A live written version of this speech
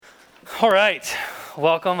All right,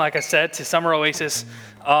 welcome, like I said, to Summer Oasis.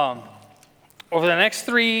 Over the next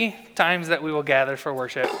 3 times that we will gather for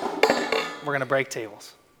worship, we're going to break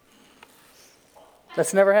tables.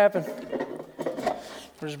 That's never happened.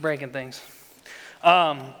 We're just breaking things.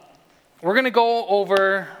 We're going to go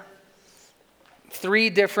over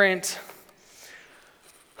 3 different,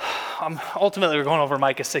 ultimately we're going over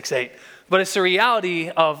Micah 6:8, but it's the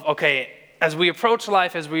reality of, okay, as we approach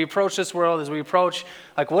life, as we approach this world, as we approach,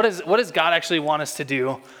 like, what does God actually want us to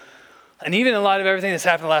do? And even in light of everything that's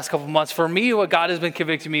happened the last couple of months, for me, what God has been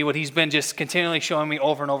convicting me, what he's been just continually showing me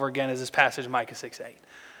over and over again is this passage, Micah 6:8.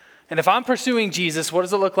 And if I'm pursuing Jesus, what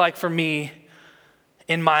does it look like for me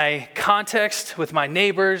in my context, with my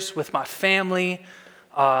neighbors, with my family,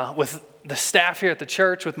 with the staff here at the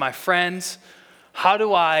church, with my friends? How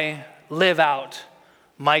do I live out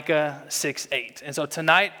Micah 6:8? And so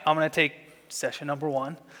tonight, I'm going to take session number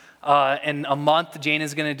 1. In a month, Jane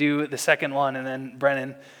is going to do the second one, and then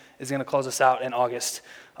Brennan is going to close us out in August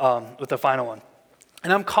with the final one.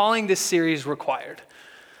 And I'm calling this series Required.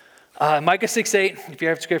 Micah 6:8, if you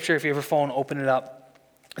have scripture, if you have a phone, open it up.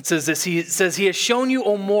 It says this, He has shown you,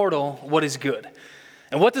 O mortal, what is good.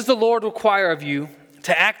 And what does the Lord require of you?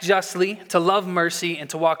 To act justly, to love mercy, and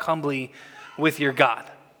to walk humbly with your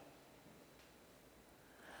God.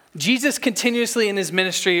 Jesus continuously in his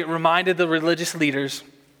ministry reminded the religious leaders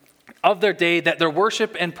of their day that their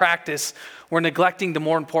worship and practice were neglecting the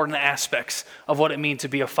more important aspects of what it means to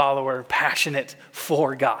be a follower, passionate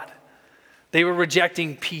for God. They were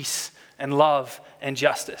rejecting peace and love and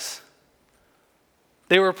justice.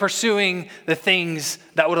 They were pursuing the things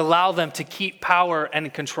that would allow them to keep power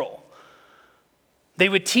and control. They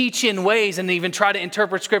would teach in ways and even try to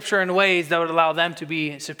interpret scripture in ways that would allow them to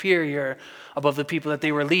be superior above the people that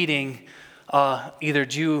they were leading, either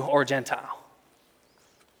Jew or Gentile.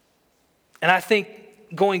 And I think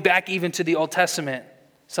going back even to the Old Testament,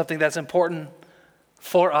 something that's important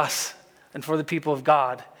for us and for the people of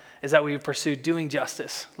God is that we pursue doing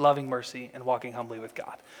justice, loving mercy, and walking humbly with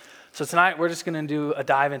God. So tonight we're just going to do a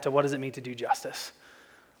dive into what does it mean to do justice?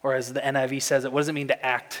 Or as the NIV says it, what does it mean to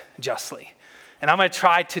act justly? And I'm going to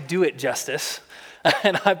try to do it justice.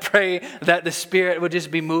 And I pray that the Spirit would just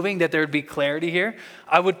be moving, that there would be clarity here.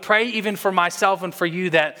 I would pray even for myself and for you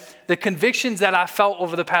that the convictions that I felt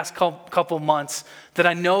over the past couple months, that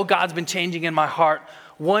I know God's been changing in my heart,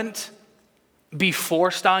 wouldn't be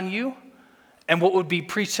forced on you. And what would be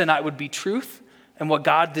preached tonight would be truth and what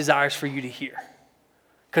God desires for you to hear.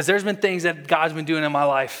 Because there's been things that God's been doing in my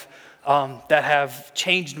life that have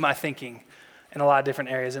changed my thinking in a lot of different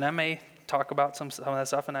areas. And I may talk about some of that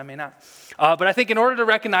stuff, and I may not. But I think in order to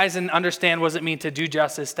recognize and understand what does it mean to do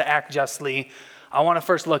justice, to act justly, I want to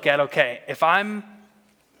first look at, okay, if I'm,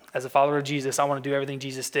 as a follower of Jesus, I want to do everything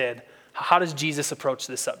Jesus did, how does Jesus approach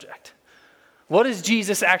this subject? What does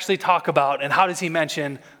Jesus actually talk about, and how does he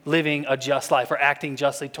mention living a just life or acting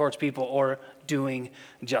justly towards people or doing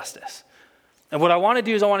justice? And what I want to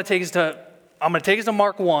do is I'm going to take us to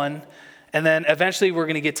Mark 1, and then eventually we're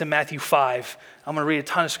going to get to Matthew 5. I'm going to read a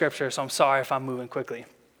ton of scripture, so I'm sorry if I'm moving quickly.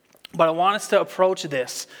 But I want us to approach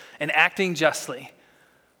this and acting justly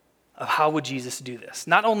of how would Jesus do this?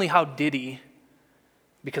 Not only how did he,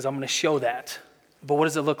 because I'm going to show that, but what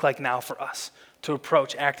does it look like now for us to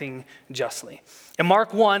approach acting justly? In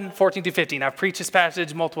Mark 1, 14 to 15, I've preached this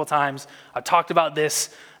passage multiple times. I've talked about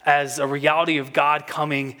this as a reality of God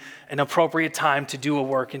coming an appropriate time to do a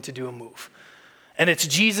work and to do a move. And it's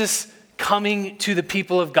Jesus coming to the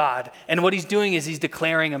people of God. And what he's doing is he's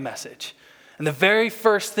declaring a message. And the very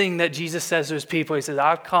first thing that Jesus says to his people, he says,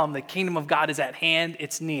 I've come, the kingdom of God is at hand,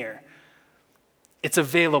 it's near. It's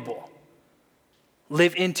available.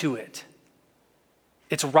 Live into it.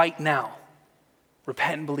 It's right now.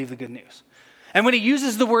 Repent and believe the good news. And when he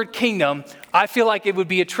uses the word kingdom, I feel like it would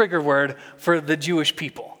be a trigger word for the Jewish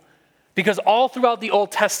people. Because all throughout the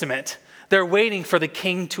Old Testament, they're waiting for the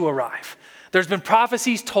king to arrive. There's been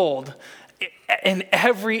prophecies told in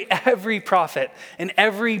every prophet, in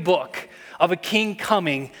every book of a king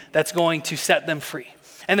coming that's going to set them free.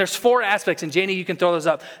 And there's 4 aspects, and Janie, you can throw those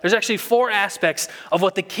up. There's actually 4 aspects of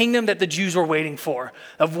what the kingdom that the Jews were waiting for,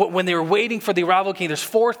 of when they were waiting for the arrival of the king. There's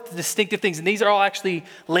 4 distinctive things, and these are all actually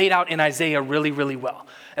laid out in Isaiah really, really well,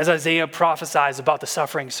 as Isaiah prophesies about the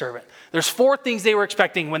suffering servant. There's 4 things they were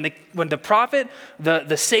expecting when the prophet,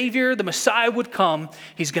 the Savior, the Messiah would come.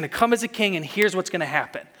 He's going to come as a king, and here's what's going to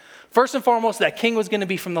happen. First and foremost, that king was going to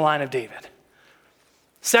be from the line of David.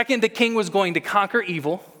 Second, the king was going to conquer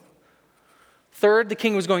evil. Third, the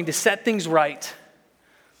king was going to set things right.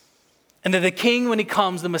 And then the king, when he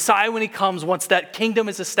comes, the Messiah, when he comes, once that kingdom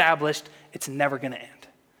is established, it's never going to end.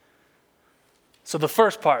 So the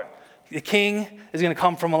first part, The king is going to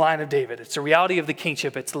come from a line of David. It's the reality of the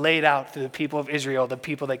kingship. It's laid out through the people of Israel, the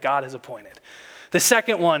people that God has appointed. The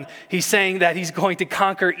second one, he's saying that he's going to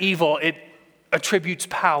conquer evil. It attributes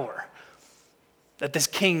power, that this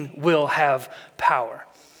king will have power.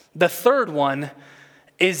 The third one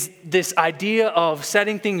is this idea of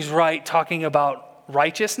setting things right, talking about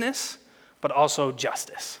righteousness, but also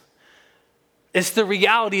justice. It's the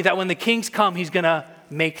reality that when the kings come, he's going to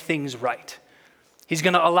make things right. He's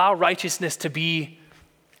going to allow righteousness to be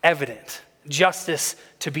evident, justice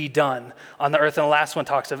to be done on the earth. And the last one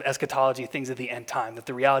talks of eschatology, things at the end time, that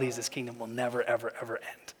the reality is this kingdom will never, ever, ever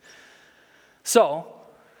end. So,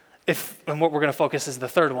 and what we're going to focus is the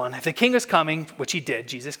third one. If the king is coming, which he did,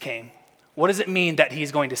 Jesus came, what does it mean that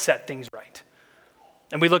he's going to set things right?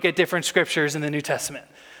 And we look at different scriptures in the New Testament.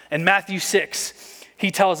 In Matthew 6, he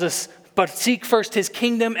tells us, but seek first his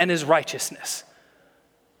kingdom and his righteousness.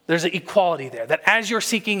 There's an equality there, that as you're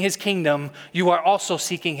seeking his kingdom, you are also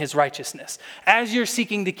seeking his righteousness. As you're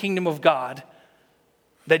seeking the kingdom of God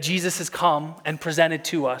that Jesus has come and presented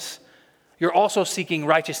to us, you're also seeking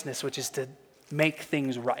righteousness, which is to make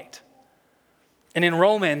things right. And in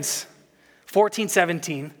Romans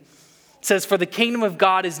 14:17, it says, for the kingdom of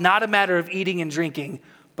God is not a matter of eating and drinking,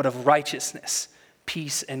 but of righteousness,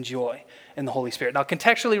 peace, and joy in the Holy Spirit. Now,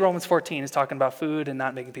 contextually, Romans 14 is talking about food and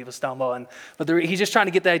not making people stumble. But he's just trying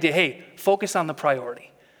to get the idea, hey, focus on the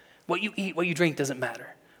priority. What you eat, what you drink doesn't matter.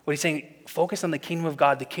 What he's saying, focus on the kingdom of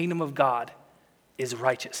God. The kingdom of God is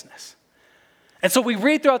righteousness. And so we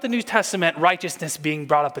read throughout the New Testament righteousness being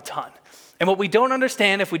brought up a ton. And what we don't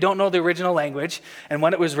understand if we don't know the original language and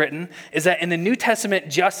when it was written is that in the New Testament,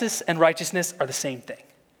 justice and righteousness are the same thing.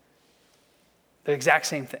 They're the exact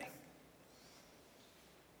same thing.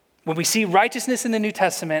 When we see righteousness in the New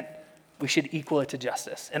Testament, we should equal it to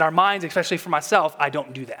justice. In our minds, especially for myself, I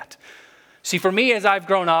don't do that. See, for me, as I've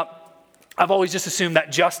grown up, I've always just assumed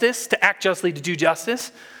that justice, to act justly, to do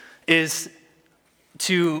justice, is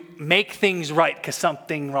to make things right because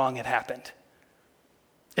something wrong had happened.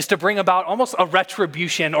 It's to bring about almost a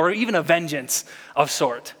retribution or even a vengeance of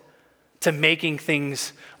sort to making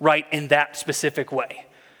things right in that specific way.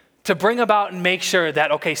 To bring about and make sure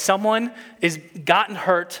that, okay, someone is gotten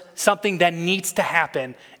hurt, something that needs to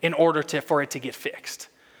happen in order for it to get fixed.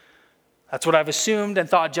 That's what I've assumed and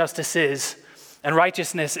thought justice is. And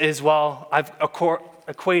righteousness is, well, I've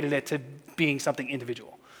equated it to being something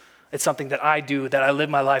individual. It's something that I do, that I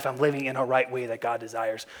live my life, I'm living in a right way that God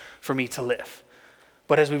desires for me to live.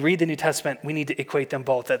 But as we read the New Testament, we need to equate them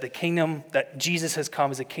both, that the kingdom that Jesus has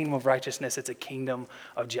come is a kingdom of righteousness, it's a kingdom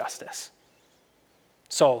of justice.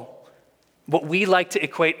 So, what we like to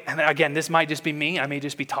equate, and again, this might just be me, I may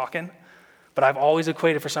just be talking, but I've always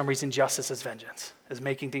equated for some reason justice as vengeance, as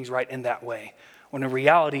making things right in that way. When in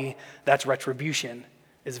reality, that's retribution,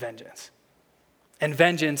 is vengeance. And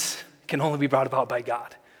vengeance can only be brought about by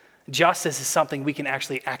God. Justice is something we can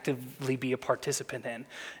actually actively be a participant in.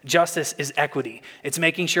 Justice is equity. It's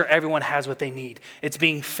making sure everyone has what they need. It's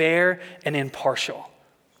being fair and impartial.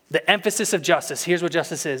 The emphasis of justice, here's what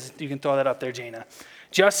justice is. You can throw that up there, Jaina.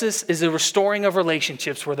 Justice is the restoring of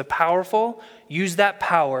relationships where the powerful use that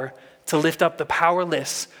power to lift up the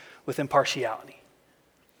powerless with impartiality,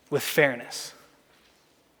 with fairness,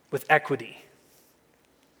 with equity.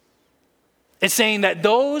 It's saying that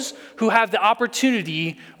those who have the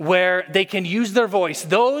opportunity where they can use their voice,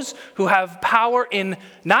 those who have power in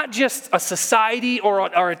not just a society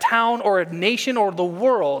or a town or a nation or the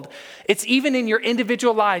world, it's even in your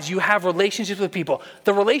individual lives, you have relationships with people.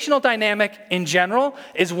 The relational dynamic in general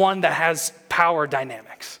is one that has power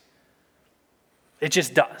dynamics. It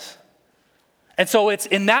just does. And so it's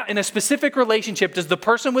in a specific relationship, does the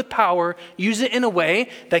person with power use it in a way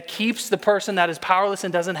that keeps the person that is powerless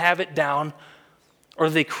and doesn't have it down, or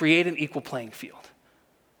do they create an equal playing field?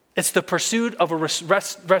 It's the pursuit of a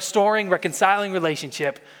restoring, reconciling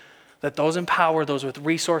relationship that those in power, those with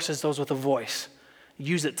resources, those with a voice,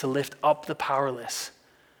 use it to lift up the powerless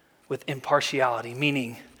with impartiality,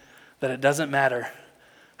 meaning that it doesn't matter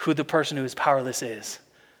who the person who is powerless is.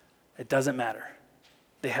 It doesn't matter.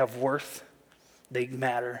 They have worth. They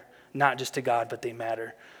matter, not just to God, but they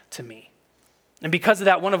matter to me. And because of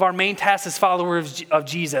that, one of our main tasks as followers of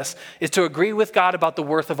Jesus is to agree with God about the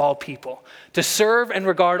worth of all people. To serve and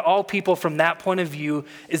regard all people from that point of view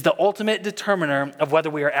is the ultimate determiner of whether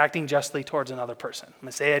we are acting justly towards another person. I'm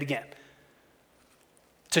going to say it again.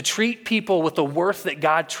 To treat people with the worth that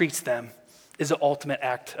God treats them is the ultimate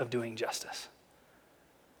act of doing justice.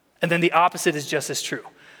 And then the opposite is just as true.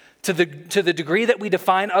 To the degree that we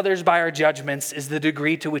define others by our judgments is the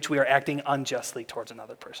degree to which we are acting unjustly towards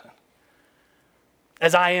another person.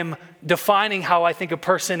 as I am defining how I think a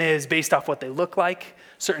person is based off what they look like,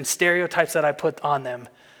 certain stereotypes that I put on them,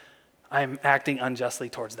 I am acting unjustly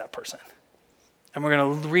towards that person. And we're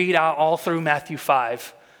going to read out all through Matthew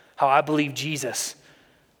 5 how I believe Jesus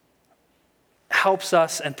helps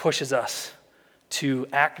us and pushes us to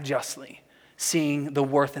act justly, seeing the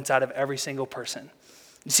worth inside of every single person.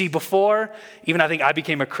 You see, before even I think I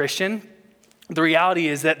became a Christian, the reality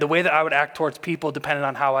is that the way that I would act towards people depended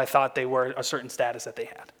on how I thought they were, a certain status that they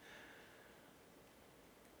had.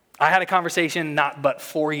 I had a conversation not but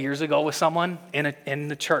 4 years ago with someone in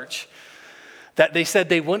the church that they said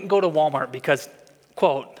they wouldn't go to Walmart because,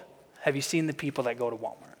 quote, have you seen the people that go to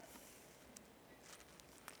Walmart?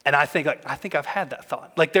 And I think I've had that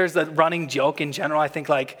thought. Like there's a running joke in general. I think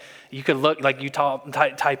like you could look, like you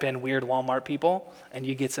type in weird Walmart people and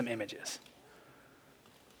you get some images.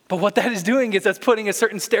 But what that is doing is that's putting a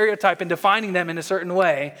certain stereotype and defining them in a certain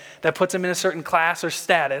way that puts them in a certain class or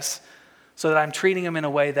status so that I'm treating them in a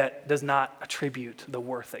way that does not attribute the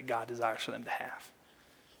worth that God desires for them to have.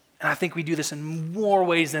 And I think we do this in more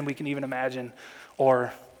ways than we can even imagine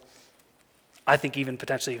or I think even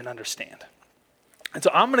potentially even understand. And so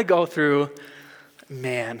I'm going to go through,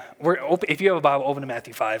 if you have a Bible, open to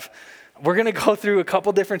Matthew 5. We're going to go through a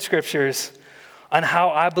couple different scriptures on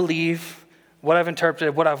how I believe, what I've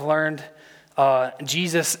interpreted, what I've learned.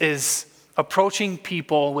 Jesus is approaching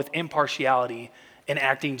people with impartiality and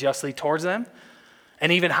acting justly towards them,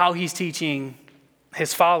 and even how he's teaching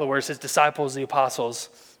his followers, his disciples, the apostles,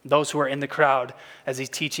 those who are in the crowd as he's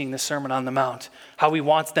teaching the Sermon on the Mount, how he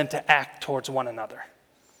wants them to act towards one another.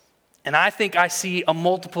 And I think I see a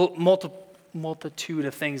multitude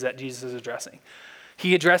of things that Jesus is addressing.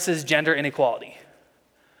 He addresses gender inequality.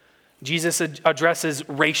 Jesus addresses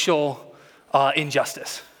racial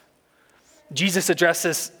injustice. Jesus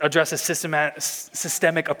addresses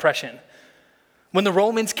systemic oppression. When the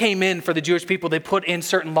Romans came in for the Jewish people, they put in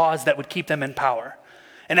certain laws that would keep them in power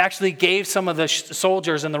and actually gave some of the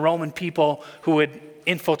soldiers and the Roman people who would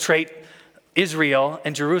infiltrate Israel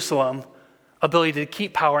and Jerusalem ability to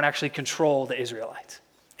keep power and actually control the Israelites.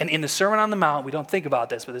 And in the Sermon on the Mount, we don't think about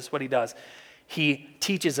this, but this is what he does. He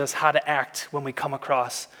teaches us how to act when we come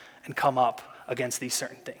across and come up against these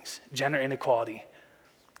certain things. Gender inequality.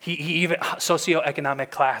 He even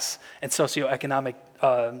socioeconomic class and socioeconomic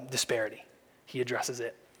disparity. He addresses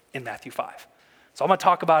it in Matthew 5. So I'm going to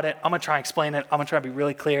talk about it. I'm going to try and explain it. I'm going to try to be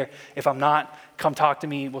really clear. If I'm not, come talk to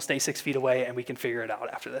me. We'll stay 6 feet away and we can figure it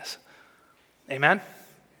out after this. Amen?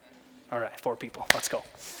 All right, 4 people. Let's go.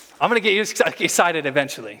 I'm going to get you excited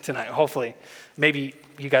eventually tonight, hopefully. Maybe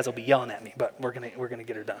you guys will be yelling at me, but we're going to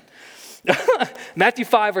get her done. Matthew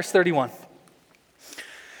 5, verse 31.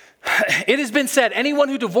 It has been said, anyone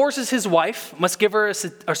who divorces his wife must give her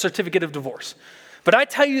a certificate of divorce. But I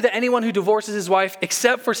tell you that anyone who divorces his wife,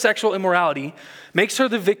 except for sexual immorality, makes her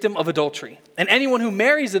the victim of adultery. And anyone who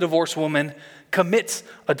marries a divorced woman commits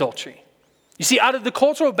adultery. You see, out of the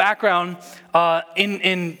cultural background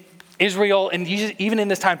in Israel, and even in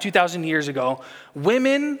this time 2,000 years ago,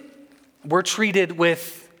 women were treated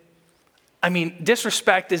with,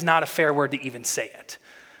 disrespect is not a fair word to even say it.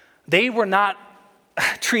 They were not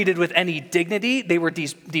treated with any dignity. They were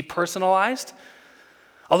depersonalized.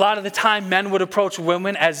 A lot of the time, men would approach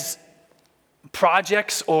women as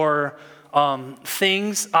projects or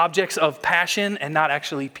things, objects of passion, and not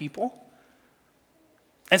actually people.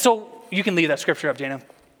 And so you can leave that scripture up, Jana.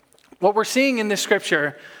 What we're seeing in this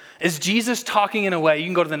scripture is Jesus talking in a way, you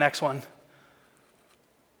can go to the next one.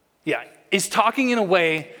 Yeah, is talking in a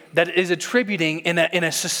way that is attributing in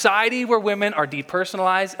a society where women are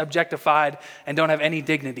depersonalized, objectified, and don't have any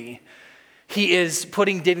dignity. He is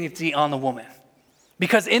putting dignity on the woman.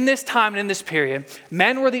 Because in this time and in this period,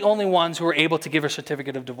 men were the only ones who were able to give a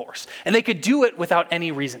certificate of divorce. And they could do it without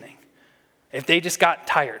any reasoning. If they just got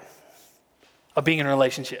tired of being in a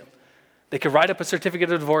relationship, they could write up a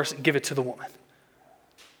certificate of divorce and give it to the woman.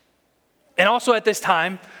 And also at this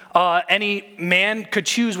time, any man could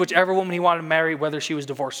choose whichever woman he wanted to marry, whether she was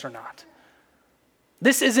divorced or not.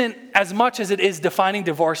 This isn't as much as it is defining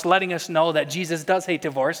divorce, letting us know that Jesus does hate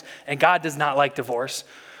divorce and God does not like divorce.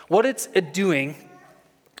 What it's doing,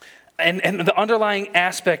 and the underlying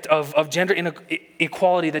aspect of gender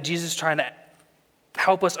inequality that Jesus is trying to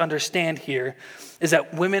help us understand here, is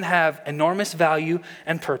that women have enormous value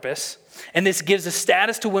and purpose, and this gives a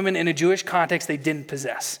status to women in a Jewish context they didn't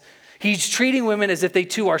possess. He's treating women as if they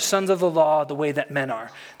too are sons of the law the way that men are.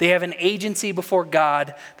 They have an agency before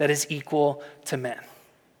God that is equal to men.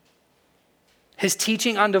 His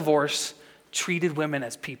teaching on divorce treated women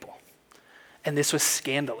as people, and this was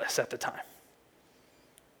scandalous at the time.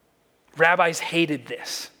 Rabbis hated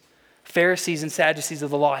this. Pharisees and Sadducees of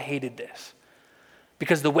the law hated this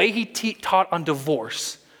because the way he taught on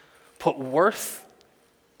divorce put worth,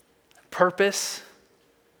 purpose,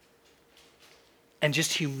 and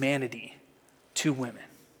just humanity to women.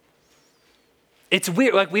 It's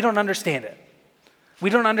weird, like we don't understand it. We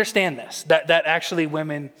don't understand this, that actually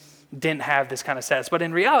women didn't have this kind of status. But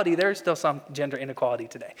in reality, there's still some gender inequality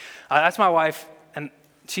today. That's my wife, and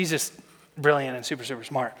she's just brilliant and super, super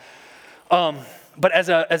smart. But as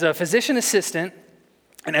a physician assistant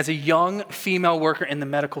and as a young female worker in the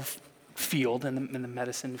medical field, in the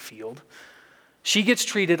medicine field, she gets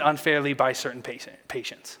treated unfairly by certain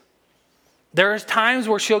patients. There's times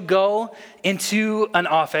where she'll go into an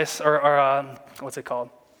office or what's it called?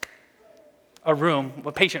 A room,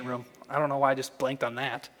 a patient room. I don't know why I just blanked on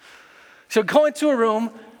that. She'll go into a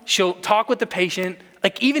room, she'll talk with the patient,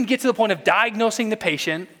 like even get to the point of diagnosing the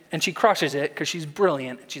patient, and she crushes it because she's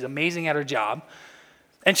brilliant. She's amazing at her job.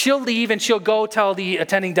 And she'll leave and she'll go tell the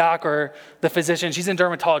attending doc or the physician, she's in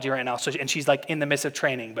dermatology right now, and she's like in the midst of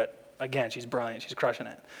training, but again, she's brilliant, she's crushing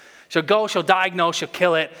it. She'll go, she'll diagnose, she'll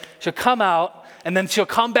kill it, she'll come out, and then she'll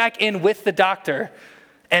come back in with the doctor,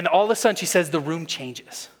 and all of a sudden she says the room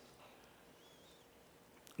changes.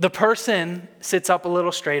 The person sits up a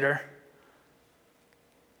little straighter.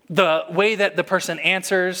 The way that the person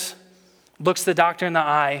answers, looks the doctor in the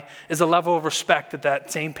eye, is a level of respect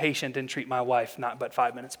that same patient didn't treat my wife not but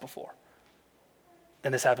 5 minutes before.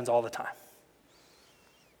 And this happens all the time.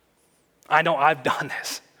 I know I've done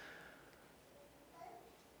this.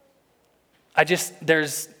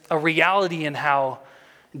 There's a reality in how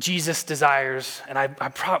Jesus desires, and I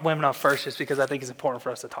brought women up first just because I think it's important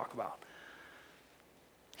for us to talk about.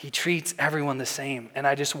 He treats everyone the same, and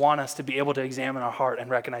I just want us to be able to examine our heart and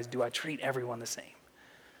recognize, do I treat everyone the same?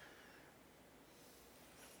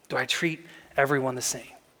 Do I treat everyone the same?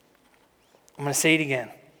 I'm going to say it again.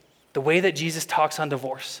 The way that Jesus talks on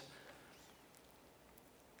divorce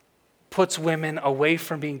puts women away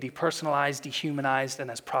from being depersonalized, dehumanized, and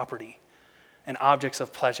as property and objects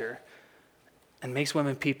of pleasure, and makes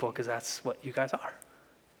women people, because that's what you guys are.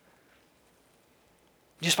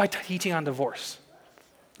 Just by teaching on divorce.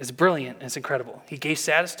 It's brilliant, and it's incredible. He gave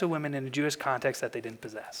status to women in a Jewish context that they didn't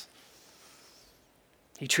possess.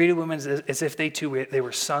 He treated women as if they too, they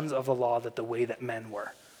were sons of the law the way that men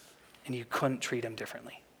were. And you couldn't treat them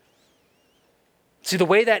differently. See, the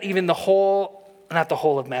way that even not the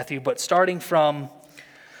whole of Matthew, but starting from,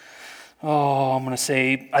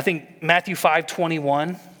 I think Matthew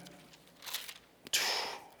 5:21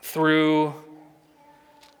 through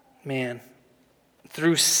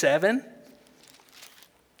 7,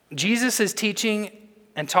 Jesus is teaching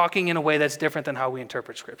and talking in a way that's different than how we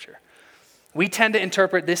interpret Scripture. We tend to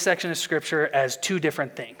interpret this section of Scripture as two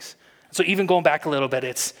different things. So even going back a little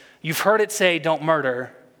bit, you've heard it say, don't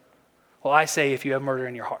murder. Well, I say, if you have murder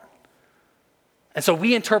in your heart. And so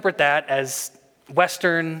we interpret that as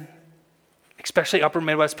Western, especially upper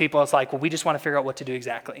Midwest people. It's like, well, we just want to figure out what to do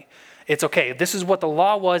exactly. It's okay. This is what the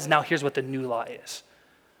law was. Now here's what the new law is.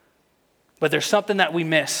 But there's something that we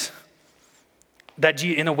miss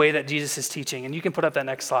in a way that Jesus is teaching. And you can put up that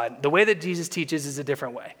next slide. The way that Jesus teaches is a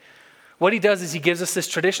different way. What he does is he gives us this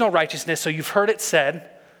traditional righteousness. So you've heard it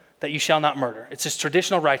said that you shall not murder. It's this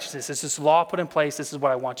traditional righteousness. It's this law put in place. This is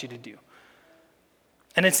what I want you to do.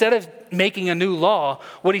 And instead of making a new law,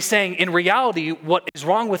 what he's saying, in reality, what is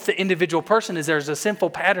wrong with the individual person is there's a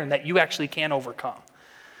sinful pattern that you actually can overcome.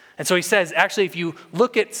 And so he says, actually, if you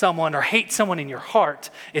look at someone or hate someone in your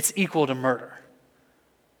heart, it's equal to murder.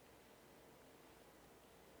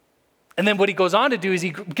 And then what he goes on to do is he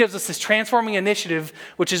gives us this transforming initiative,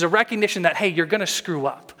 which is a recognition that, hey, you're going to screw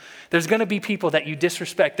up. There's going to be people that you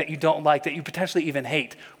disrespect, that you don't like, that you potentially even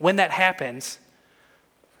hate. When that happens,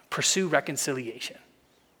 pursue reconciliation.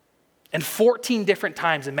 And 14 different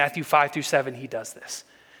times in Matthew 5-7, he does this.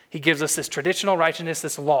 He gives us this traditional righteousness,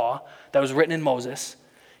 this law that was written in Moses.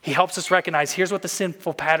 He helps us recognize here's what the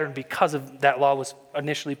sinful pattern, because of that law, was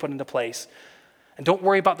initially put into place. And don't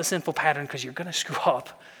worry about the sinful pattern because you're going to screw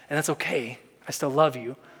up. And that's okay. I still love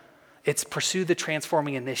you. It's pursue the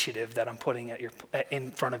transforming initiative that I'm putting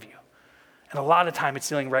in front of you. And a lot of time it's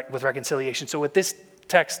dealing with reconciliation. So with this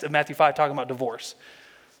text of Matthew 5 talking about divorce,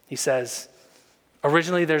 he says,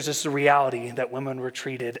 originally there's this reality that women were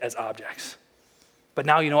treated as objects. But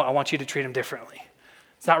now, I want you to treat them differently.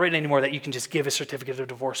 It's not written anymore that you can just give a certificate of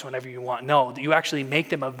divorce whenever you want. No, you actually make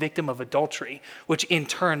them a victim of adultery, which in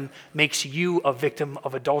turn makes you a victim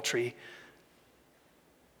of adultery.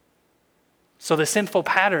 So the sinful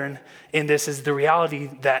pattern in this is the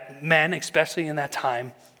reality that men, especially in that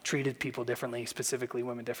time, treated people differently, specifically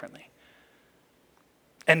women differently.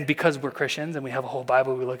 And because we're Christians and we have a whole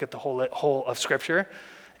Bible, we look at the whole of Scripture,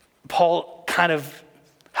 Paul kind of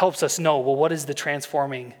helps us know, well, what is the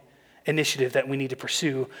transforming initiative that we need to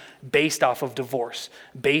pursue based off of divorce,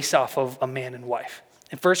 based off of a man and wife.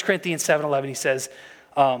 In 1 Corinthians 7:11, he says,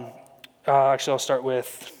 actually, I'll start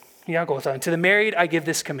with, go with that. To the married, I give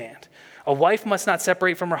this command. A wife must not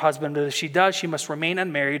separate from her husband, but if she does, she must remain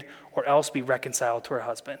unmarried or else be reconciled to her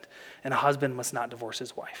husband. And a husband must not divorce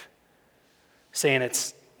his wife. Saying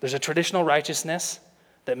there's a traditional righteousness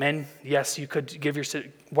that men, yes, you could give your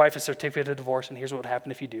wife a certificate of divorce, and here's what would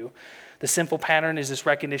happen if you do. The simple pattern is this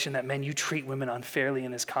recognition that men, you treat women unfairly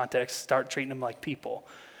in this context, start treating them like people.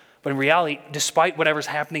 But in reality, despite whatever's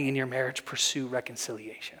happening in your marriage, pursue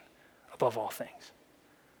reconciliation above all things.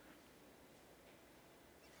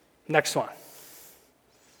 Next one.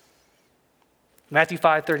 Matthew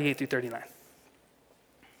 5:38-39.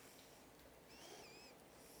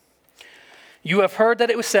 You have heard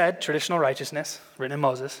that it was said, traditional righteousness, written in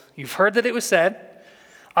Moses, you've heard that it was said,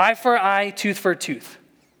 eye for eye, tooth for tooth.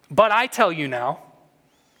 But I tell you now,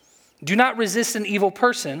 do not resist an evil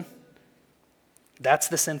person. That's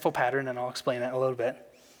the sinful pattern, and I'll explain that in a little bit.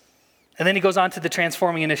 And then he goes on to the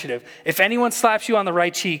transforming initiative. If anyone slaps you on the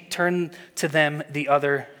right cheek, turn to them the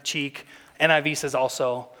other cheek. NIV says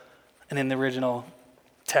also, and in the original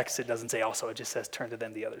text it doesn't say also, it just says turn to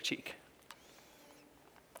them the other cheek.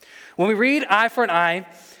 When we read eye for an eye,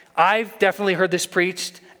 I've definitely heard this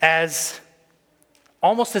preached as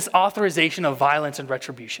almost this authorization of violence and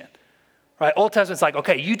retribution. Right? Old Testament's like,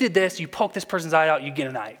 okay, you did this, you poke this person's eye out, you get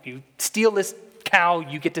an eye. You steal this cow,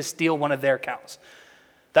 you get to steal one of their cows.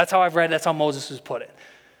 That's how I've read, that's how Moses has put it.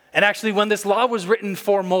 And actually, when this law was written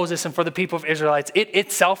for Moses and for the people of Israelites, it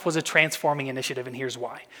itself was a transforming initiative, and here's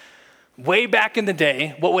why. Way back in the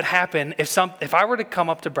day, what would happen if I were to come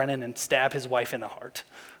up to Brennan and stab his wife in the heart?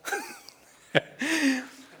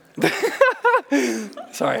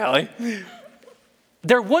 Sorry, Allie.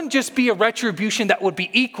 There wouldn't just be a retribution that would be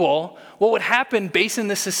equal. What would happen based in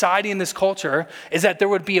this society and this culture is that there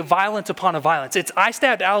would be a violence upon a violence. I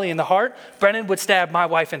stabbed Allie in the heart, Brennan would stab my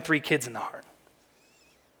wife and 3 kids in the heart.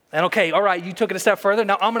 And okay, all right, you took it a step further,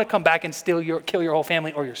 now I'm going to come back and kill your whole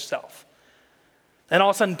family or yourself. And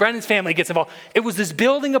all of a sudden, Brennan's family gets involved. It was this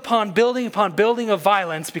building upon building upon building of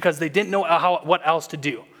violence because they didn't know what else to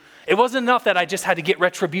do. It wasn't enough that I just had to get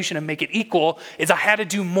retribution and make it equal, I had to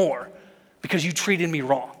do more because you treated me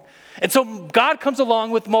wrong. And so God comes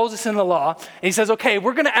along with Moses and the law, and he says, okay,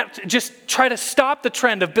 we're going to just try to stop the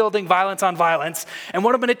trend of building violence on violence. And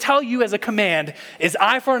what I'm going to tell you as a command is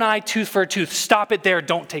eye for an eye, tooth for a tooth. Stop it there,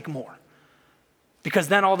 don't take more. Because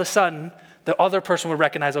then all of a sudden, the other person would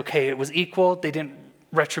recognize, okay, it was equal, they didn't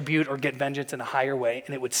retribute or get vengeance in a higher way,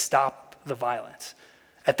 and it would stop the violence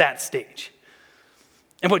at that stage.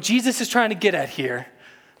 And what Jesus is trying to get at here,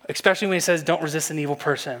 especially when he says don't resist an evil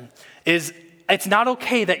person, is it's not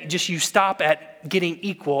okay that just you stop at getting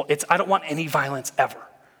equal. I don't want any violence ever.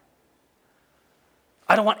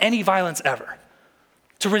 I don't want any violence ever.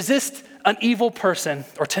 To resist an evil person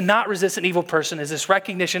or to not resist an evil person is this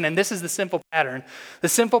recognition, and this is the simple pattern. The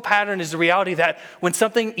simple pattern is the reality that when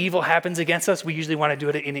something evil happens against us, we usually want to do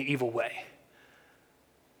it in an evil way.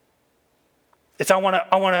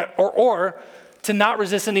 Or to not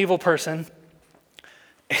resist an evil person,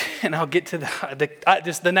 and I'll get to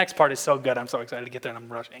the next part is so good. I'm so excited to get there, and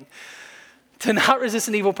I'm rushing. To not resist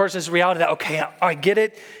an evil person is the reality that, okay, I get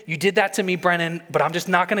it. You did that to me, Brennan, but I'm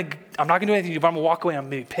not going to do anything to you, but I'm going to walk away and I'm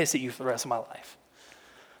going to be pissed at you for the rest of my life.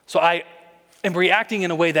 So I am reacting in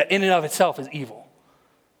a way that in and of itself is evil.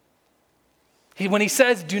 When he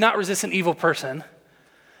says, do not resist an evil person,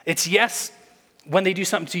 it's yes, when they do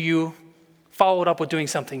something to you, follow it up with doing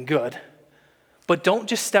something good. But don't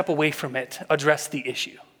just step away from it. Address the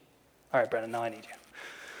issue. All right, Brennan, now I need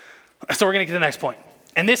you. So we're going to get to the next point.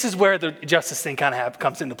 And this is where the justice thing kind of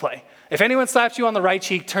comes into play. If anyone slaps you on the right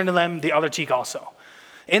cheek, turn to them the other cheek also.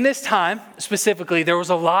 In this time, specifically, there was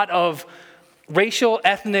a lot of racial,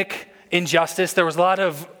 ethnic injustice. There was a lot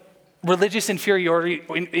of religious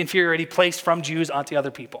inferiority placed from Jews onto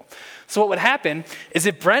other people. So what would happen is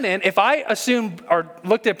if I assumed or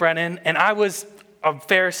looked at Brennan and I was a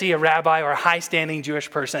Pharisee, a rabbi, or a high-standing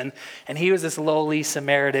Jewish person, and he was this lowly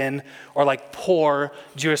Samaritan or like poor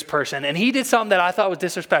Jewish person, and he did something that I thought was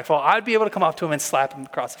disrespectful, I'd be able to come up to him and slap him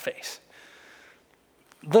across the face.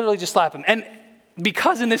 Literally just slap him. And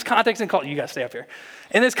because in this context and culture, you guys stay up here.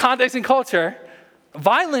 In this context and culture,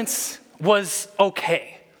 violence was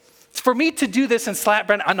okay. For me to do this and slap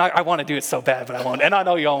Brennan, I want to do it so bad, but I won't. And I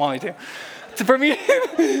know you all want me to. For me,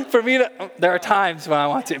 there are times when I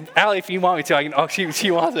want to. Allie, if you want me to, I can. Oh,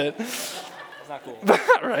 she wants it. not cool.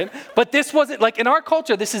 Right? But this wasn't, like in our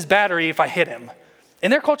culture, this is battery if I hit him. In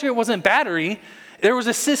their culture, it wasn't battery. There was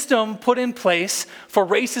a system put in place for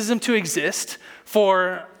racism to exist,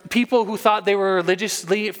 for people who thought they were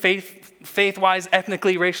religiously, faith-wise,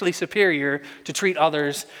 ethnically, racially superior to treat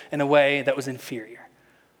others in a way that was inferior.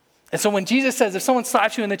 And so when Jesus says, if someone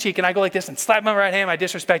slaps you in the cheek and I go like this and slap my right hand, I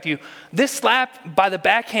disrespect you, this slap by the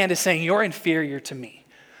backhand is saying you're inferior to me.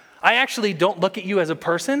 I actually don't look at you as a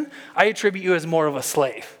person. I attribute you as more of a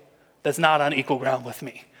slave that's not on equal ground with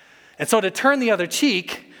me. And so to turn the other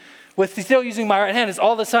cheek with still using my right hand is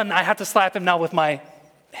all of a sudden I have to slap him now with my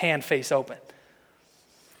hand face open.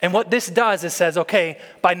 And what this does is says, okay,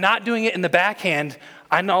 by not doing it in the backhand,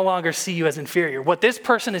 I no longer see you as inferior. What this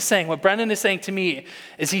person is saying, what Brendan is saying to me,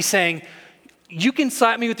 is he's saying, you can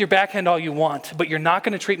slap me with your backhand all you want, but you're not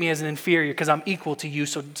going to treat me as an inferior because I'm equal to you,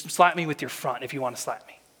 so slap me with your front if you want to slap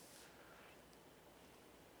me.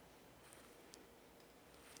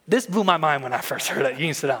 This blew my mind when I first heard it. You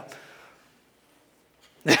can sit down.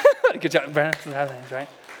 Good job, Brendan. Right?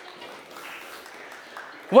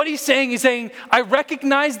 What he's saying, I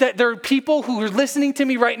recognize that there are people who are listening to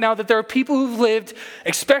me right now, that there are people who've lived,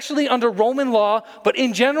 especially under Roman law, but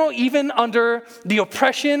in general, even under the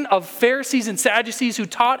oppression of Pharisees and Sadducees who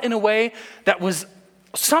taught in a way that was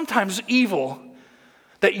sometimes evil,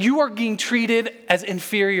 that you are being treated as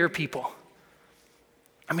inferior people.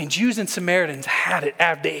 I mean, Jews and Samaritans had it,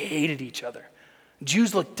 they hated each other.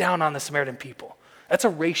 Jews looked down on the Samaritan people. That's a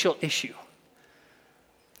racial issue.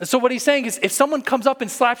 And so what he's saying is if someone comes up and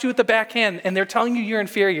slaps you with the backhand and they're telling you you're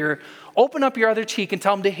inferior, open up your other cheek and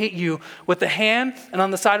tell them to hit you with the hand and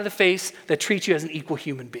on the side of the face that treats you as an equal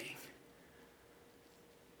human being.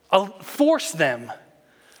 Force them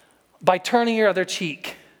by turning your other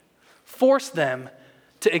cheek. Force them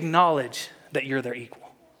to acknowledge that you're their equal.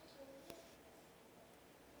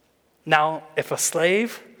 Now, if a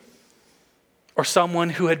slave or someone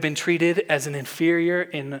who had been treated as an inferior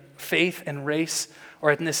in faith and race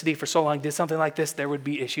or ethnicity for so long did something like this, there would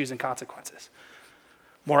be issues and consequences,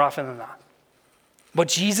 more often than not. What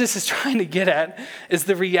Jesus is trying to get at is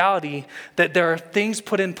the reality that there are things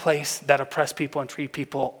put in place that oppress people and treat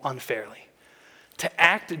people unfairly. To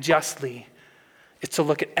act justly is to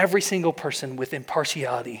look at every single person with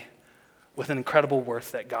impartiality, with an incredible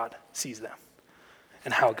worth that God sees them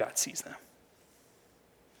and how God sees them.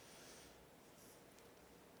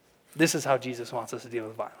 This is how Jesus wants us to deal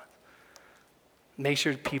with violence. Make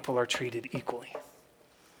sure people are treated equally.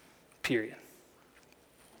 Period.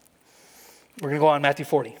 We're going to go on Matthew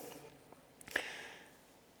 40.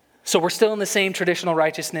 So we're still in the same traditional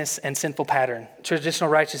righteousness and sinful pattern. Traditional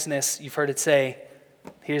righteousness, you've heard it say,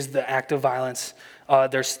 here's the act of violence.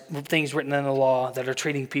 There's things written in the law that are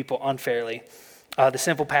treating people unfairly. The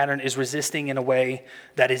simple pattern is resisting in a way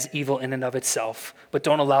that is evil in and of itself, but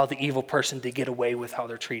don't allow the evil person to get away with how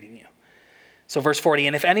they're treating you. So verse 40,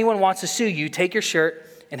 and if anyone wants to sue you, take your shirt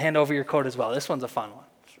and hand over your coat as well. This one's a fun one.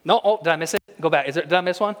 No, did I miss it? Go back. Did I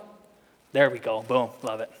miss one? There we go. Boom.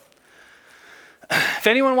 Love it. If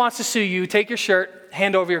anyone wants to sue you, take your shirt,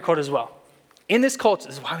 hand over your coat as well. In this culture,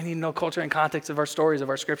 this is why we need to know culture and context of our stories, of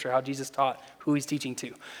our scripture, how Jesus taught, who he's teaching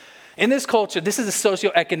to. In this culture, this is a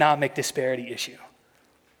socioeconomic disparity issue.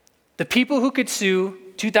 The people who could sue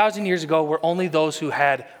 2,000 years ago were only those who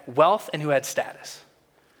had wealth and who had status.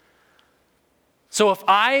 So if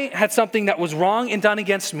I had something that was wrong and done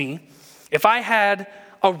against me, if I had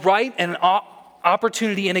a right and an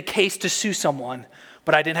opportunity in a case to sue someone,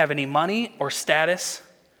 but I didn't have any money or status,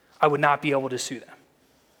 I would not be able to sue them.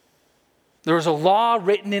 There was a law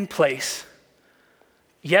written in place,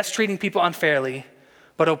 yes, treating people unfairly,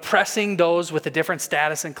 but oppressing those with a different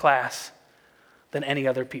status and class than any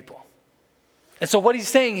other people. And so what he's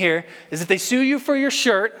saying here is if they sue you for your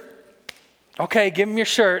shirt, okay, give them your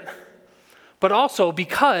shirt, but also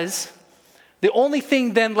because the only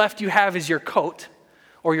thing then left you have is your coat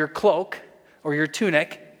or your cloak or your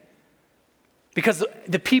tunic, because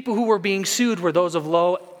the people who were being sued were those of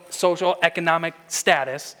low social economic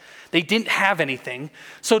status. They didn't have anything.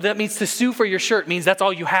 So that means to sue for your shirt means that's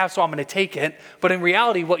all you have, so I'm going to take it. But in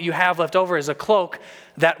reality, what you have left over is a cloak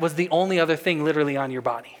that was the only other thing literally on your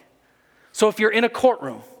body. So if you're in a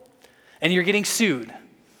courtroom and you're getting sued,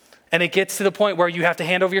 and it gets to the point where you have to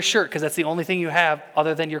hand over your shirt because that's the only thing you have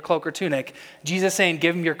other than your cloak or tunic, Jesus is saying,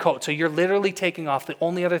 give him your coat. So you're literally taking off the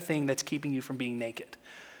only other thing that's keeping you from being naked.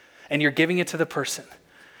 And you're giving it to the person.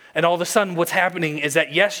 And all of a sudden what's happening is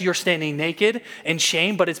that, yes, you're standing naked in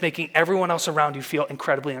shame, but it's making everyone else around you feel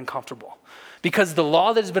incredibly uncomfortable. Because the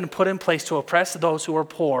law that has been put in place to oppress those who are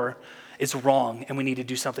poor is wrong, and we need to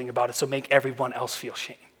do something about it. So make everyone else feel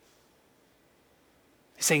shame.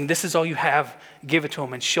 He's saying, this is all you have, give it to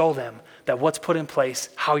them and show them that what's put in place,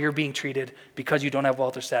 how you're being treated because you don't have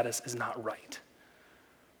welfare status is not right.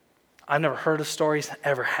 I've never heard of stories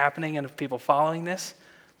ever happening and of people following this,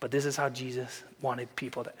 but this is how Jesus wanted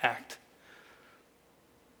people to act.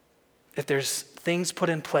 If there's things put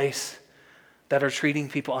in place that are treating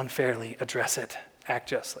people unfairly, address it, act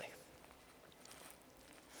justly.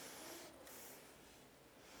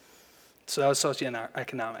 So that was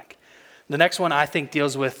socioeconomic. The next one I think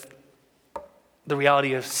deals with the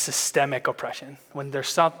reality of systemic oppression. When there's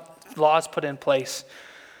some laws put in place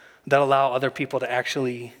that allow other people to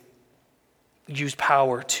actually use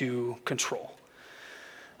power to control.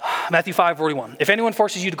 Matthew 5:41. If anyone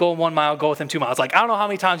forces you to go 1 mile, go with him 2 miles. Like, I don't know how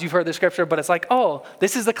many times you've heard this scripture, but it's like, oh,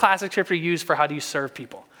 this is the classic scripture used for how do you serve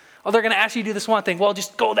people. Oh, they're going to ask you to do this one thing. Well,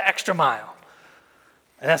 just go the extra mile.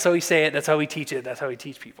 And that's how we say it. That's how we teach it. That's how we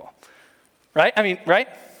teach people. Right? I mean, right?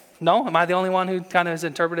 No? Am I the only one who kind of is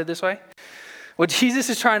interpreted this way? What Jesus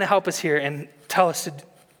is trying to help us here and tell us to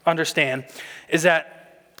understand is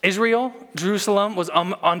that Israel, Jerusalem, was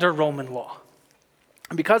under Roman law.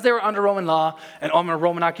 And because they were under Roman law and under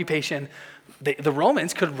Roman occupation, the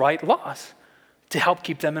Romans could write laws to help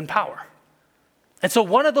keep them in power. And so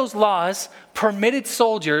one of those laws permitted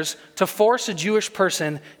soldiers to force a Jewish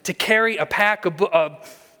person to carry a pack,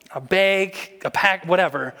 a bag, a pack,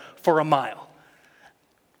 whatever, for a mile.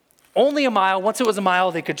 Only a mile. Once it was a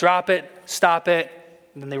mile, they could drop it, stop it,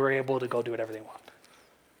 and then they were able to go do whatever they want.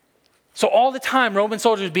 So all the time, Roman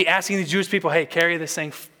soldiers would be asking the Jewish people, hey, carry this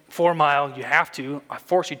thing 4 miles. You have to. I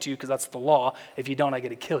force you to because that's the law. If you don't, I get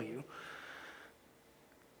to kill you.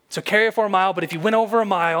 So carry it for a mile, but if you went over a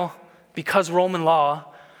mile, because Roman law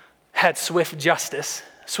had swift justice,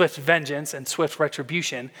 swift vengeance, and swift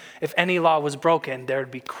retribution, if any law was broken, there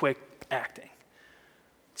would be quick acting.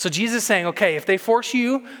 So Jesus is saying, okay, if they force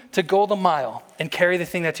you to go the mile and carry the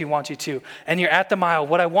thing that you want you to, and you're at the mile,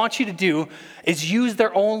 what I want you to do is use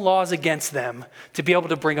their own laws against them to be able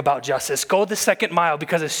to bring about justice. Go the second mile,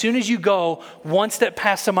 because as soon as you go 1 step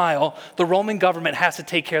past a mile, the Roman government has to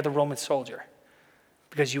take care of the Roman soldier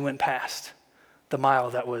because you went past the mile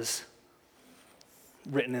that was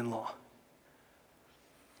written in law.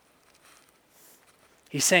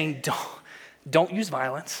 He's saying, don't use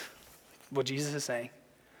violence, what Jesus is saying.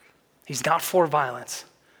 He's not for violence.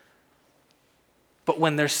 But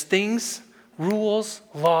when there's things, rules,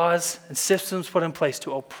 laws, and systems put in place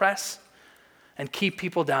to oppress and keep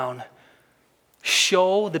people down,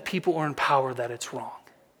 show the people who are in power that it's wrong.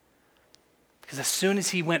 Because as soon as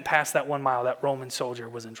he went past that 1 mile, that Roman soldier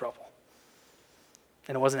was in trouble.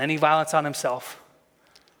 And it wasn't any violence on himself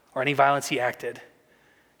or any violence he acted.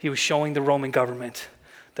 He was showing the Roman government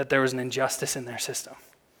that there was an injustice in their system.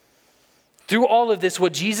 Through all of this,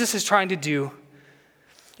 what Jesus is trying to do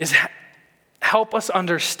is help us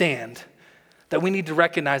understand that we need to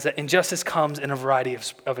recognize that injustice comes in a variety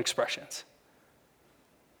of expressions.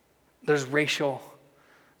 There's racial,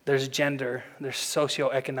 there's gender, there's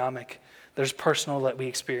socioeconomic, there's personal that we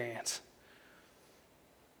experience.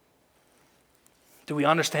 Do we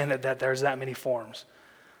understand that there's that many forms?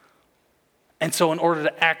 And so in order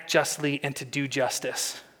to act justly and to do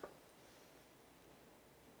justice,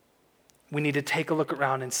 we need to take a look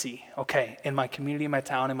around and see, okay, in my community, in my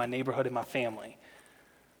town, in my neighborhood, in my family,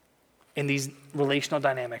 in these relational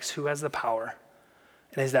dynamics, who has the power?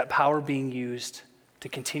 And is that power being used to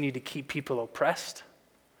continue to keep people oppressed?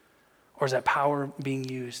 Or is that power being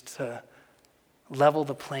used to level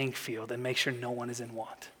the playing field and make sure no one is in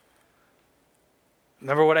want?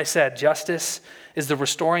 Remember what I said, justice is the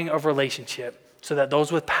restoring of relationship so that those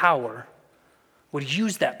with power would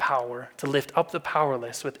use that power to lift up the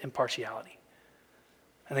powerless with impartiality.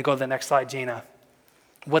 And then go to the next slide, Jana.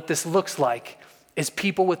 What this looks like is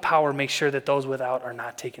people with power make sure that those without are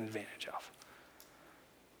not taken advantage of.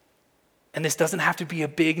 And this doesn't have to be a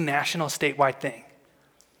big national, statewide thing.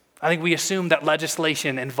 I think we assume that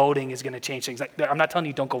legislation and voting is going to change things. I'm not telling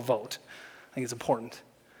you don't go vote. I think it's important.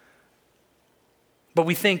 But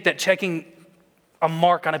we think that checking a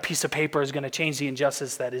mark on a piece of paper is going to change the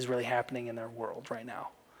injustice that is really happening in our world right now.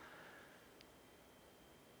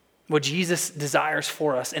 What Jesus desires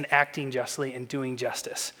for us in acting justly and doing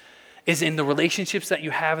justice is in the relationships that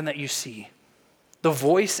you have and that you see, the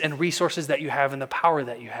voice and resources that you have and the power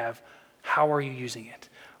that you have. How are you using it?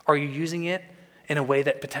 Are you using it in a way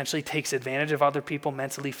that potentially takes advantage of other people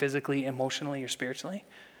mentally, physically, emotionally, or spiritually?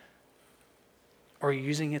 Or are you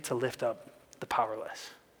using it to lift up the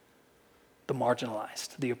powerless, the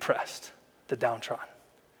marginalized, the oppressed, the downtrodden?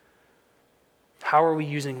 How are we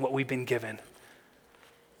using what we've been given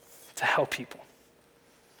to help people?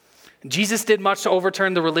 Jesus did much to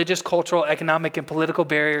overturn the religious, cultural, economic, and political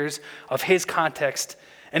barriers of his context,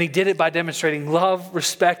 and he did it by demonstrating love,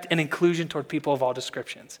 respect, and inclusion toward people of all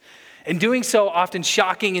descriptions. In doing so, often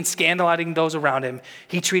shocking and scandalizing those around him,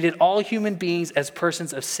 he treated all human beings as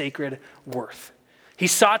persons of sacred worth. He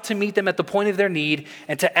sought to meet them at the point of their need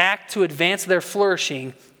and to act to advance their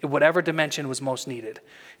flourishing in whatever dimension was most needed.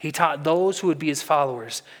 He taught those who would be his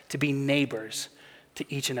followers to be neighbors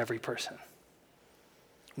to each and every person.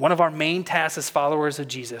 One of our main tasks as followers of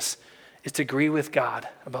Jesus is to agree with God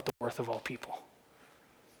about the worth of all people.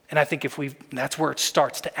 And I think that's where it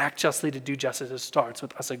starts. To act justly, to do justice, it starts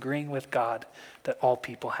with us agreeing with God that all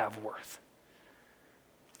people have worth.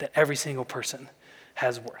 That every single person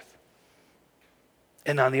has worth.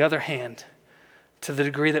 And on the other hand, to the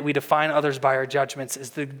degree that we define others by our judgments is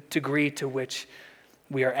the degree to which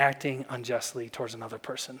we are acting unjustly towards another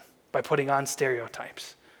person by putting on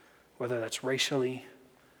stereotypes, whether that's racially,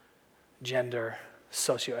 gender,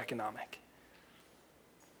 socioeconomic.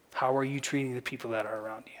 How are you treating the people that are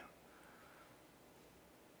around you?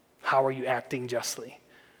 How are you acting justly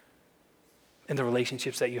in the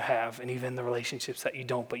relationships that you have and even the relationships that you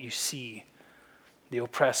don't, but you see the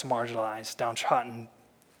oppressed, marginalized, downtrodden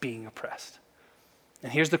being oppressed?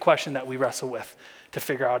 And here's the question that we wrestle with to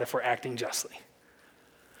figure out if we're acting justly.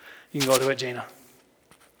 You can go to it, Jana.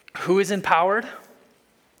 Who is empowered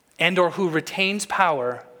and or who retains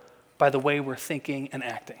power by the way we're thinking and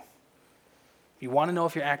acting? You want to know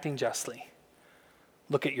if you're acting justly.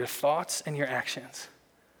 Look at your thoughts and your actions.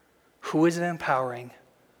 Who is it empowering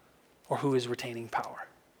or who is retaining power?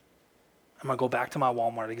 I'm going to go back to my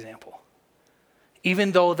Walmart example.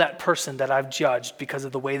 Even though that person that I've judged because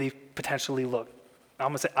of the way they potentially look, I'm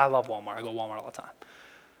going to say I love Walmart. I go to Walmart all the time.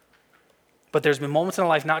 But there's been moments in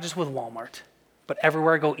life, not just with Walmart, but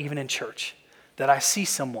everywhere I go, even in church, that I see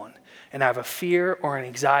someone and I have a fear or an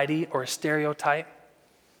anxiety or a stereotype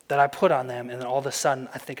that I put on them, and then all of a sudden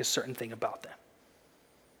I think a certain thing about them.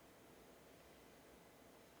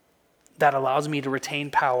 That allows me to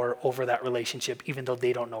retain power over that relationship, even though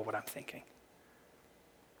they don't know what I'm thinking.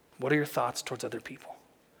 What are your thoughts towards other people?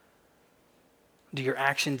 Do your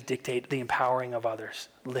actions dictate the empowering of others,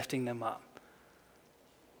 lifting them up,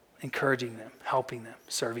 encouraging them, helping them,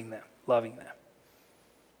 serving them, loving them?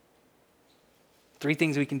 3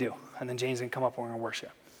 things we can do, and then James can come up and we're going to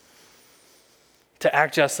worship. To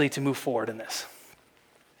act justly, to move forward in this.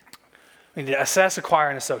 We need to assess, acquire,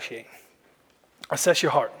 and associate. Assess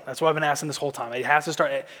your heart. That's what I've been asking this whole time. It has to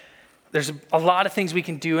start. There's a lot of things we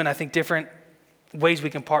can do, and I think different ways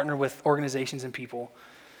we can partner with organizations and people.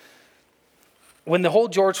 When the whole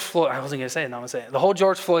George Floyd, I wasn't going to say it, now I'm going to say it. The whole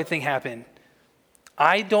George Floyd thing happened,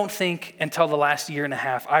 I don't think until the last year and a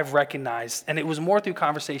half I've recognized, and it was more through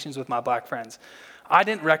conversations with my black friends, I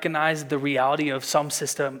didn't recognize the reality of some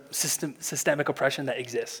systemic oppression that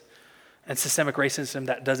exists and systemic racism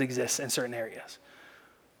that does exist in certain areas.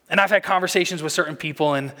 And I've had conversations with certain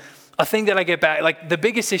people, and a thing that I get back, like the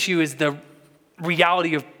biggest issue is the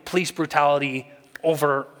reality of police brutality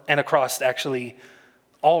over and across actually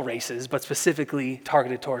all races, but specifically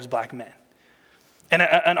targeted towards black men. And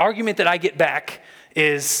an argument that I get back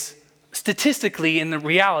is statistically, in the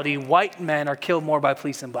reality, white men are killed more by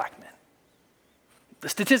police than black men.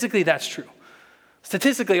 Statistically, that's true.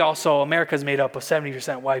 Statistically, also, America is made up of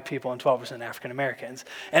 70% white people and 12% African Americans.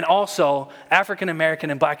 And also, African American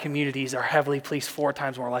and black communities are heavily policed 4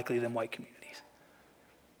 times more likely than white communities.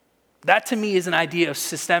 That, to me, is an idea of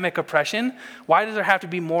systemic oppression. Why does there have to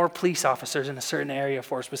be more police officers in a certain area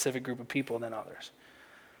for a specific group of people than others?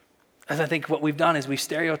 As I think what we've done is we've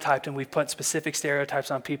stereotyped and we've put specific stereotypes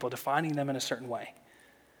on people, defining them in a certain way.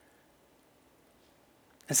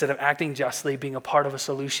 Instead of acting justly, being a part of a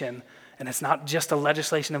solution. And it's not just a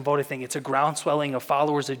legislation and voting thing. It's a groundswelling of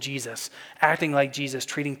followers of Jesus, acting like Jesus,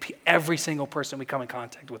 treating every single person we come in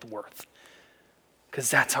contact with worth. Because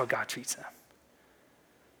that's how God treats them.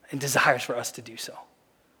 And desires for us to do so.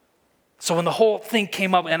 So when the whole thing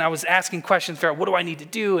came up and I was asking questions for what do I need to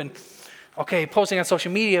do? And okay, posting on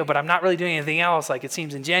social media, but I'm not really doing anything else. Like it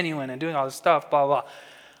seems ingenuine and doing all this stuff, blah, blah, blah.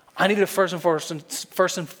 I need to first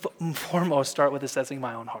and foremost start with assessing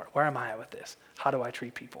my own heart. Where am I at with this? How do I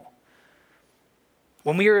treat people?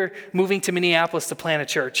 When we were moving to Minneapolis to plant a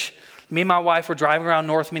church, me and my wife were driving around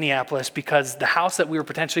North Minneapolis because the house that we were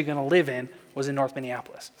potentially going to live in was in North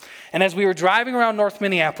Minneapolis. And as we were driving around North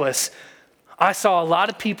Minneapolis, I saw a lot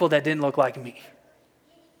of people that didn't look like me.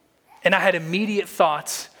 And I had immediate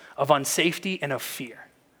thoughts of unsafety and of fear.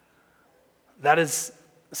 That is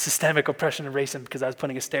systemic oppression and racism because I was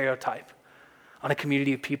putting a stereotype on a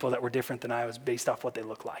community of people that were different than I was based off what they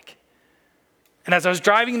looked like. And as I was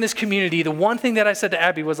driving in this community, the one thing that I said to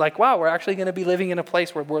Abby was like, wow, we're actually going to be living in a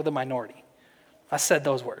place where we're the minority. I said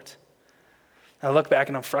those words. And I look back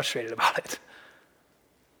and I'm frustrated about it.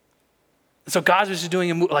 So God's just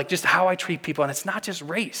doing like just how I treat people. And it's not just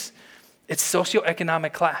race. It's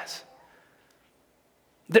socioeconomic class.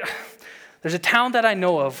 There's a town that I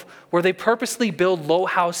know of where they purposely build low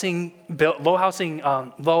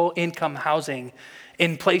income housing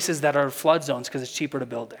in places that are flood zones because it's cheaper to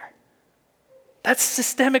build there. That's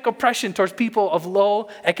systemic oppression towards people of low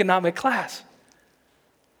economic class.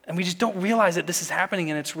 And we just don't realize that this is happening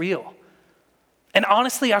and it's real. And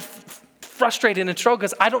honestly, I'm frustrated and struggle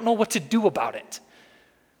because I don't know what to do about it.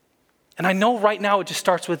 And I know right now it just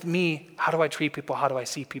starts with me. How do I treat people? How do I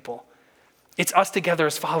see people? It's us together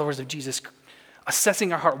as followers of Jesus,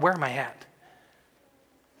 assessing our heart. Where am I at?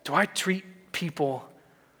 Do I treat people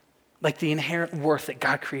like the inherent worth that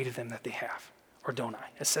God created them that they have? Or don't I?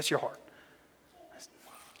 Assess your heart.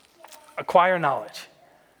 Acquire knowledge.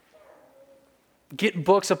 Get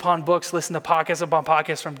books upon books, listen to podcasts upon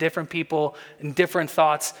podcasts from different people and different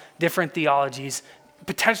thoughts, different theologies,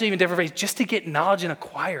 potentially even different faiths, just to get knowledge and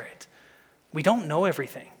acquire it. We don't know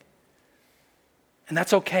everything. And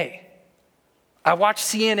that's okay. I watch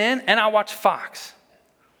CNN and I watch Fox.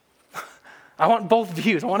 I want both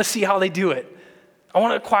views. I want to see how they do it. I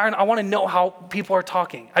want to acquire, I want to know how people are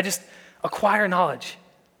talking. I just acquire knowledge.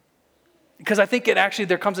 Because I think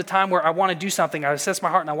there comes a time where I want to do something, I assess my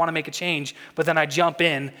heart and I want to make a change, but then I jump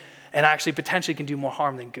in and actually potentially can do more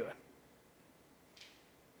harm than good.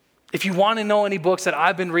 If you want to know any books that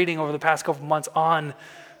I've been reading over the past couple of months on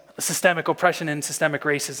systemic oppression and systemic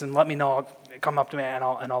racism, let me know. Come up to me and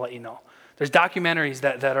I'll let you know. There's documentaries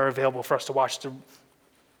that are available for us to watch to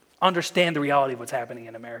understand the reality of what's happening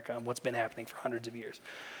in America and what's been happening for hundreds of years.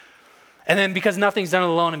 And then because nothing's done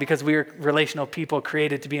alone and because we're relational people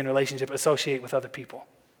created to be in relationship, associate with other people.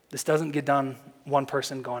 This doesn't get done one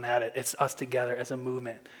person going at it. It's us together as a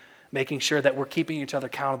movement, making sure that we're keeping each other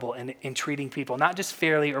accountable and in treating people, not just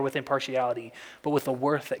fairly or with impartiality, but with the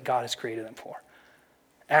worth that God has created them for.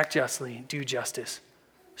 Act justly, do justice.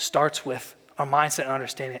 Starts with a mindset and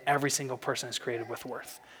understanding that every single person is created with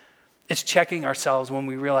worth. It's checking ourselves when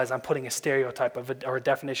we realize I'm putting a stereotype or a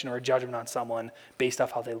definition or a judgment on someone based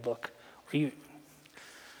off how they look. Or you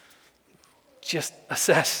just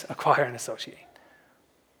assess, acquire, and associate.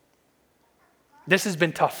 This has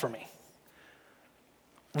been tough for me.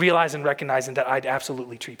 Realizing and recognizing that I'd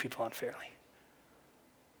absolutely treat people unfairly.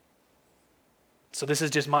 So this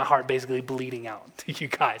is just my heart basically bleeding out to you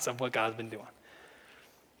guys of what God's been doing.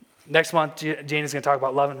 Next month, Jane is going to talk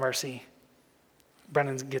about love and mercy.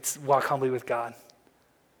 Brendan gets Walk Humbly with God.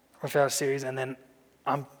 We're for our series, and then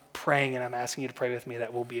I'm praying and I'm asking you to pray with me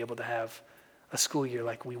that we'll be able to have a school year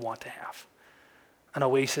like we want to have. An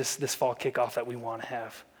Oasis this fall kickoff that we want to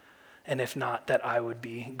have. And if not, that I would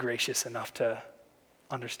be gracious enough to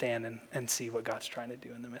understand and see what God's trying to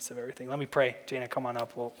do in the midst of everything. Let me pray. Jana, come on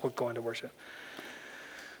up. We'll go into worship.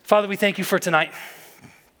 Father, we thank you for tonight.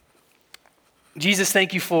 Jesus,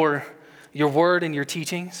 thank you for your word and your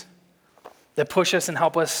teachings that push us and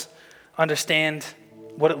help us understand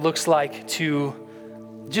what it looks like to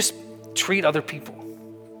just treat other people.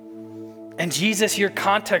 And Jesus, your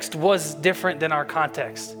context was different than our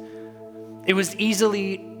context. It was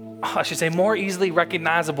more easily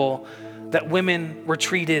recognizable that women were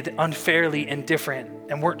treated unfairly and different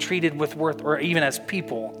and weren't treated with worth or even as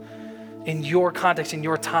people. In your context, in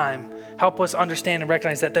your time, help us understand and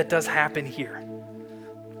recognize that that does happen here.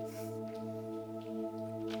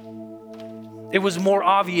 It was more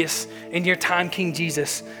obvious in your time, King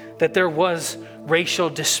Jesus, that there was racial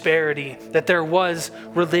disparity, that there was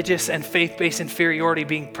religious and faith-based inferiority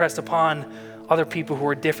being pressed upon other people who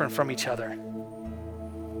were different from each other.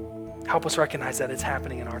 Help us recognize that it's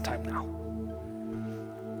happening in our time now.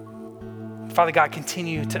 Father God,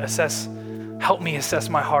 continue to help me assess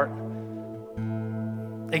my heart.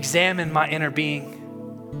 Examine my inner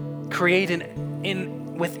being. Create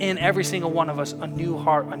within every single one of us a new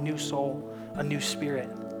heart, a new soul, a new spirit.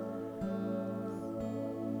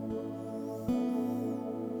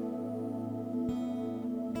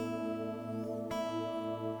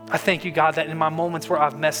 I thank you, God, that in my moments where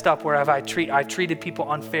I've messed up, where I treated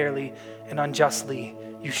people unfairly and unjustly,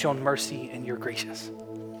 you've shown mercy and you're gracious.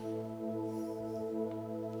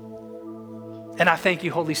 And I thank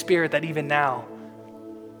you, Holy Spirit, that even now,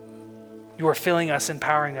 you are filling us,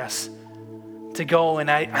 empowering us to go. And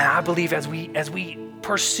I believe as we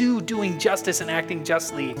pursue doing justice and acting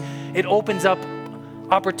justly, it opens up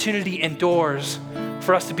opportunity and doors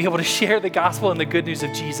for us to be able to share the gospel and the good news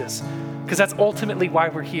of Jesus, because that's ultimately why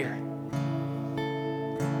we're here.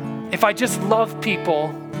 If I just love people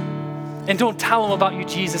and don't tell them about you,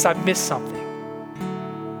 Jesus, I've missed something.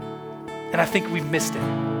 And I think we've missed it.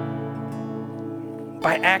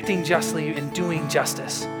 By acting justly and doing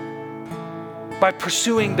justice, by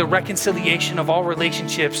pursuing the reconciliation of all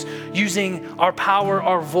relationships, using our power,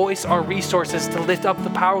 our voice, our resources to lift up the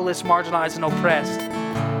powerless, marginalized, and oppressed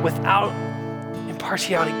without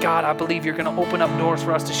impartiality. God, I believe you're going to open up doors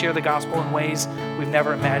for us to share the gospel in ways we've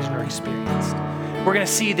never imagined or experienced. We're going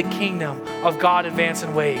to see the kingdom of God advance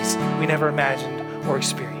in ways we never imagined or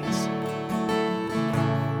experienced.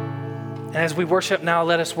 And as we worship now,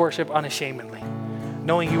 let us worship unashamedly,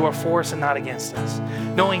 knowing you are for us and not against us.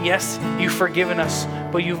 Knowing, yes, you've forgiven us,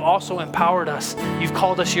 but you've also empowered us. You've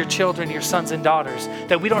called us your children, your sons and daughters,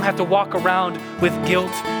 that we don't have to walk around with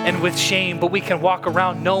guilt and with shame, but we can walk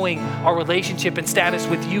around knowing our relationship and status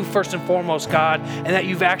with you first and foremost, God, and that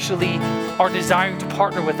you've actually are desiring to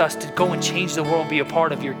partner with us to go and change the world, be a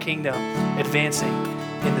part of your kingdom, advancing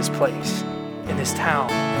in this place, in this town,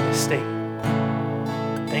 in this state.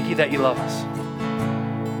 Thank you that you love us.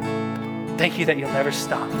 Thank you that you'll never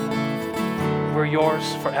stop. We're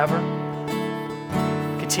yours forever.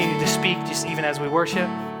 Continue to speak just even as we worship.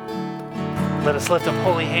 Let us lift up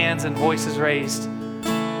holy hands and voices raised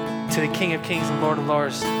to the King of Kings and Lord of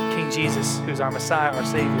Lords, King Jesus, who's our Messiah, our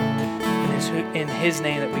Savior. In his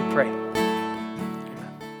name that we pray.